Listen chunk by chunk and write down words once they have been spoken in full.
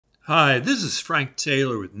Hi, this is Frank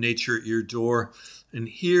Taylor with Nature at Your Door, and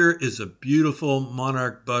here is a beautiful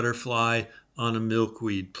monarch butterfly on a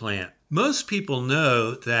milkweed plant. Most people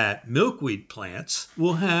know that milkweed plants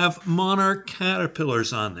will have monarch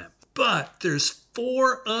caterpillars on them, but there's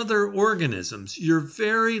 4 other organisms you're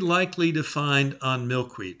very likely to find on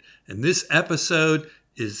milkweed, and this episode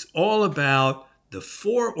is all about the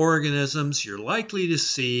 4 organisms you're likely to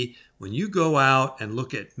see when you go out and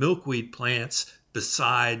look at milkweed plants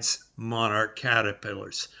besides monarch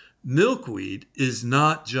caterpillars. Milkweed is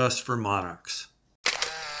not just for monarchs.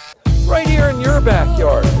 Right here in your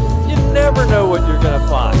backyard. You never know what you're going to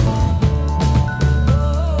find.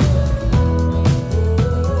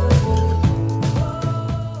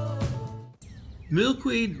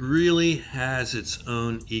 Milkweed really has its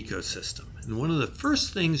own ecosystem. And one of the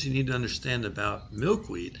first things you need to understand about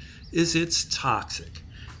milkweed is it's toxic.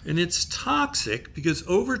 And it's toxic because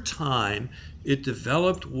over time it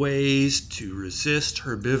developed ways to resist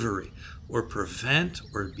herbivory or prevent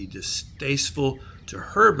or be distasteful to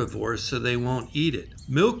herbivores so they won't eat it.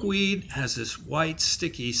 Milkweed has this white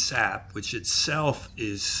sticky sap which itself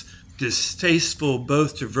is distasteful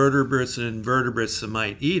both to vertebrates and invertebrates that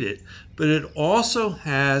might eat it, but it also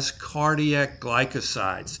has cardiac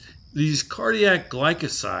glycosides. These cardiac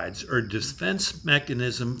glycosides are a defense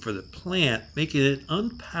mechanism for the plant, making it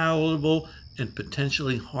unpalatable and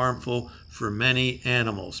potentially harmful for many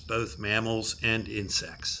animals, both mammals and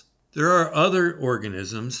insects. There are other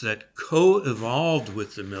organisms that co-evolved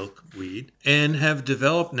with the milkweed and have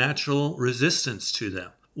developed natural resistance to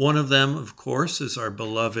them. One of them, of course, is our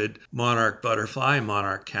beloved monarch butterfly,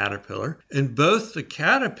 monarch caterpillar, and both the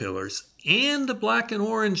caterpillars and the black and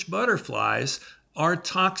orange butterflies are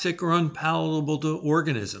toxic or unpalatable to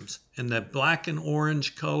organisms, and that black and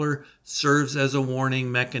orange color serves as a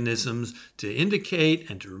warning mechanism to indicate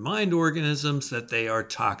and to remind organisms that they are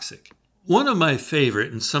toxic. One of my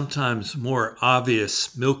favorite and sometimes more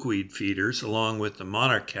obvious milkweed feeders, along with the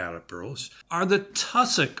monarch caterpillars, are the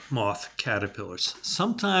Tussock Moth caterpillars,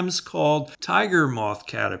 sometimes called tiger moth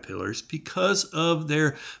caterpillars because of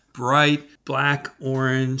their bright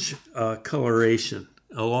black-orange coloration,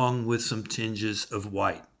 along with some tinges of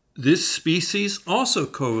white. This species also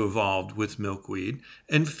co-evolved with milkweed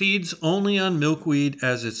and feeds only on milkweed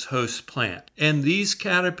as its host plant. And these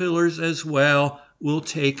caterpillars as well will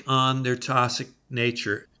take on their toxic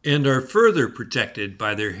nature and are further protected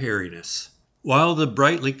by their hairiness. While the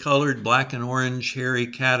brightly colored black and orange hairy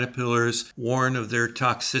caterpillars warn of their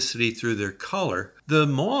toxicity through their color, the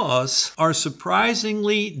moths are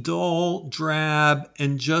surprisingly dull, drab,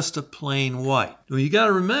 and just a plain white. Now you got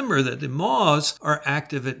to remember that the moths are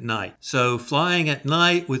active at night, so flying at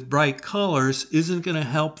night with bright colors isn't going to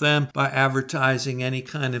help them by advertising any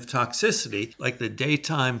kind of toxicity like the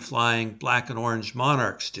daytime flying black and orange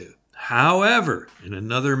monarchs do. However, in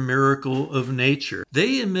another miracle of nature,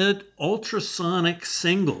 they emit ultrasonic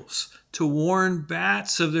singles to warn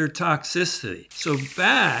bats of their toxicity. So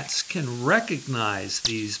bats can recognize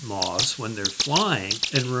these moths when they're flying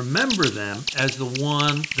and remember them as the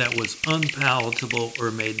one that was unpalatable or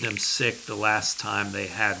made them sick the last time they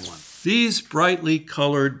had one. These brightly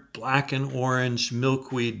colored black and orange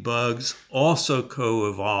milkweed bugs also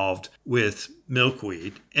co-evolved with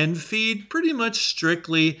milkweed and feed pretty much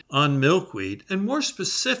strictly on milkweed, and more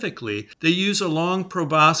specifically, they use a long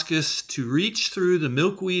proboscis to reach through the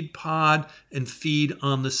milkweed pod and feed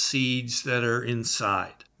on the seeds that are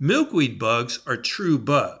inside. Milkweed bugs are true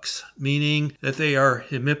bugs, meaning that they are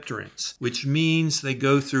hemipterans, which means they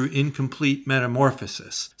go through incomplete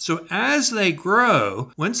metamorphosis. So as they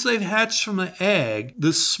grow, once they've hatched from the egg,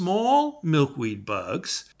 the small milkweed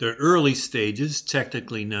bugs, their early stages,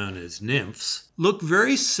 technically known as nymphs, look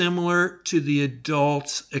very similar to the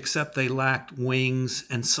adults, except they lacked wings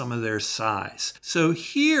and some of their size. So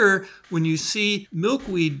here, when you see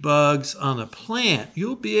milkweed bugs on a plant,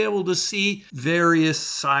 you'll be able to see various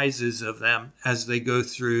sizes of them as they go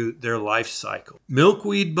through their life cycle.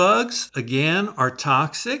 Milkweed bugs, again, are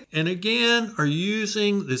toxic and again are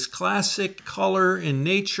using this classic color in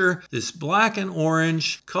nature, this black and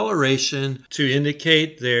orange coloration, to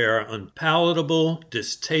indicate they are unpalatable,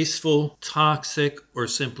 distasteful, toxic, or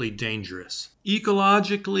simply dangerous.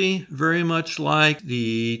 Ecologically, very much like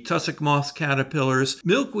the Tussock Moth caterpillars,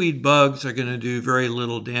 milkweed bugs are going to do very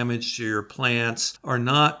little damage to your plants, are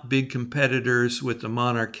not big competitors with the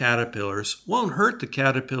monarch caterpillars, won't hurt the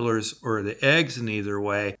caterpillars or the eggs in either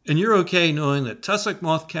way, and you're okay knowing that Tussock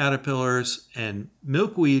Moth caterpillars and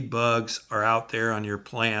milkweed bugs are out there on your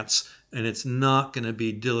plants, and it's not going to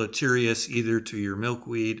be deleterious either to your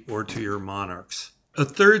milkweed or to your monarchs. A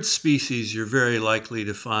third species you're very likely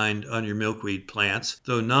to find on your milkweed plants,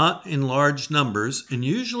 though not in large numbers, and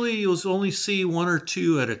usually you'll only see one or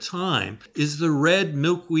two at a time, is the red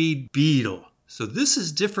milkweed beetle. So this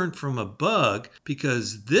is different from a bug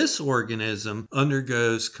because this organism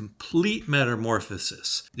undergoes complete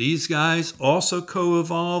metamorphosis. These guys also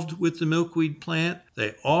co-evolved with the milkweed plant.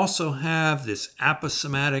 They also have this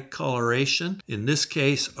aposematic coloration, in this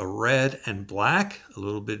case a red and black, a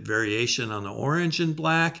little bit variation on the orange and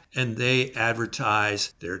black, and they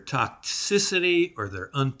advertise their toxicity or their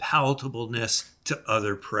unpalatableness to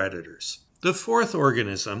other predators. The fourth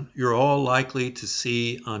organism you're all likely to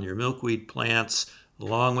see on your milkweed plants,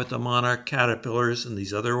 along with the monarch caterpillars and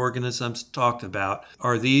these other organisms talked about,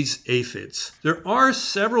 are these aphids. There are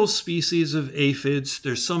several species of aphids.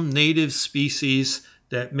 There's some native species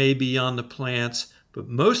that may be on the plants, but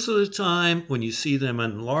most of the time when you see them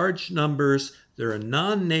in large numbers, they're a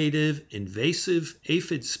non-native invasive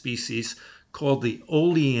aphid species called the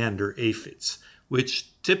Oleander Aphids, which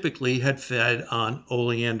typically had fed on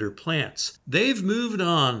oleander plants. They've moved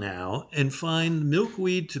on now and find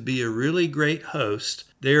milkweed to be a really great host.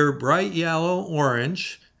 They're bright yellow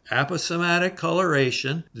orange, aposematic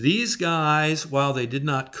coloration. These guys, while they did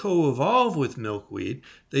not co-evolve with milkweed,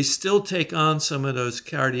 they still take on some of those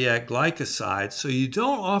cardiac glycosides, so you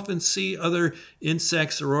don't often see other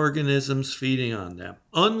insects or organisms feeding on them.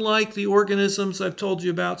 Unlike the organisms I've told you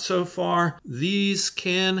about so far, these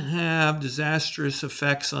can have disastrous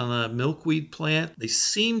effects on a milkweed plant. They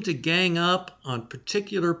seem to gang up on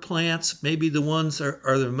particular plants, maybe the ones that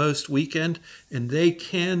are the most weakened, and they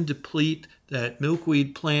can deplete that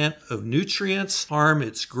milkweed plant of nutrients, harm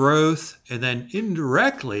its growth, and then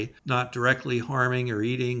indirectly, not directly harming or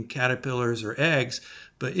eating caterpillars or eggs,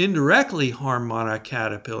 but indirectly harm monarch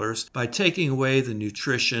caterpillars by taking away the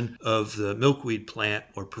nutrition of the milkweed plant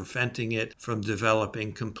or preventing it from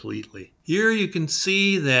developing completely. Here you can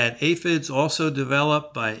see that aphids also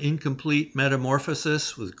develop by incomplete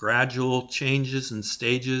metamorphosis with gradual changes and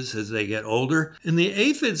stages as they get older. And the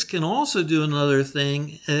aphids can also do another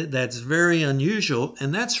thing that's very unusual,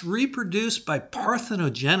 and that's reproduce by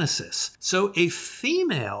parthenogenesis. So a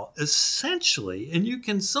female essentially, and you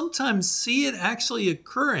can sometimes see it actually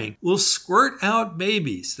occurring, will squirt out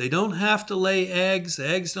babies. They don't have to lay eggs. The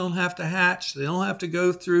eggs don't have to hatch. They don't have to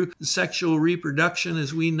go through sexual reproduction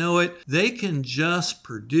as we know it. They can just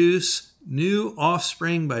produce new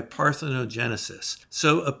offspring by parthenogenesis.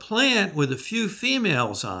 So a plant with a few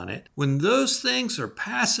females on it, when those things are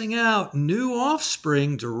passing out new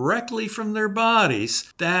offspring directly from their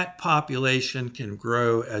bodies, that population can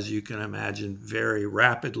grow, as you can imagine, very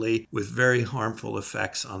rapidly with very harmful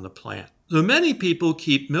effects on the plant. So many people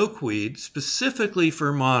keep milkweed specifically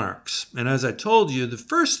for monarchs. And as I told you, the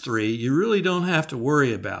first three you really don't have to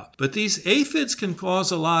worry about. But these aphids can cause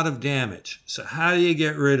a lot of damage. So how do you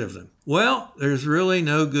get rid of them? Well, there's really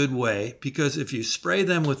no good way, because if you spray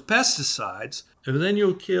them with pesticides, and then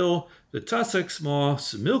you'll kill the Tussock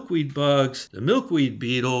Moths, the Milkweed Bugs, the Milkweed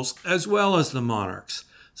Beetles, as well as the monarchs.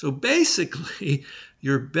 So basically,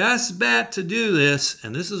 your best bet to do this,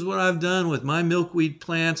 and this is what I've done with my milkweed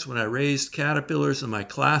plants when I raised caterpillars in my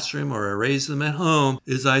classroom or I raised them at home,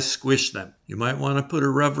 is I squish them. You might want to put a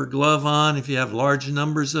rubber glove on if you have large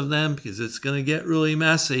numbers of them, because it's going to get really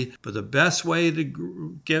messy. But the best way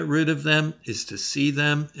to get rid of them is to see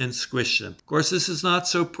them and squish them. Of course, this is not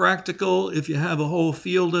so practical if you have a whole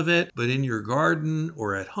field of it, but in your garden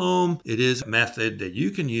or at home, it is a method that you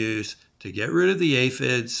can use to get rid of the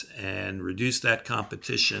aphids and reduce that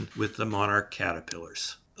competition with the monarch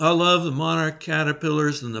caterpillars. I love the monarch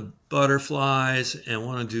caterpillars and the butterflies and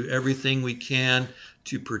want to do everything we can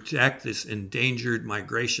to protect this endangered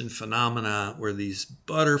migration phenomena where these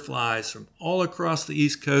butterflies from all across the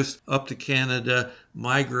East Coast up to Canada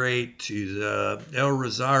migrate to the El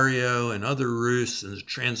Rosario and other roosts in the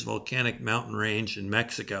transvolcanic mountain range in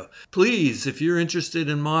Mexico. Please, if you're interested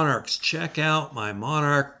in monarchs, check out my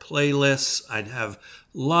monarch playlists. I'd have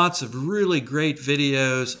lots of really great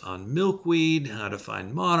videos on milkweed, how to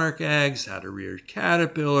find monarch eggs, how to rear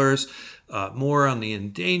caterpillars, more on the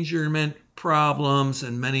endangerment problems,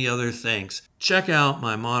 and many other things. Check out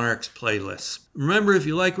my Monarchs playlists. Remember, if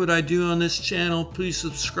you like what I do on this channel, please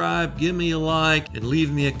subscribe, give me a like, and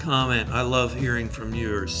leave me a comment. I love hearing from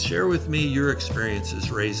viewers. Share with me your experiences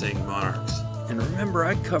raising monarchs. And remember,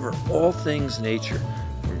 I cover all things nature,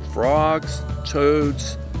 from frogs,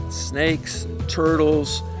 toads, snakes, and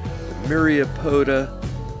turtles, the myriapoda,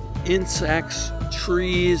 insects,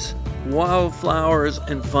 trees, wildflowers,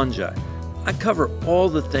 and fungi. I cover all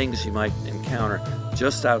the things you might encounter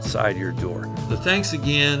just outside your door. So thanks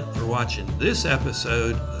again for watching this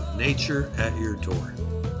episode of nature at your door.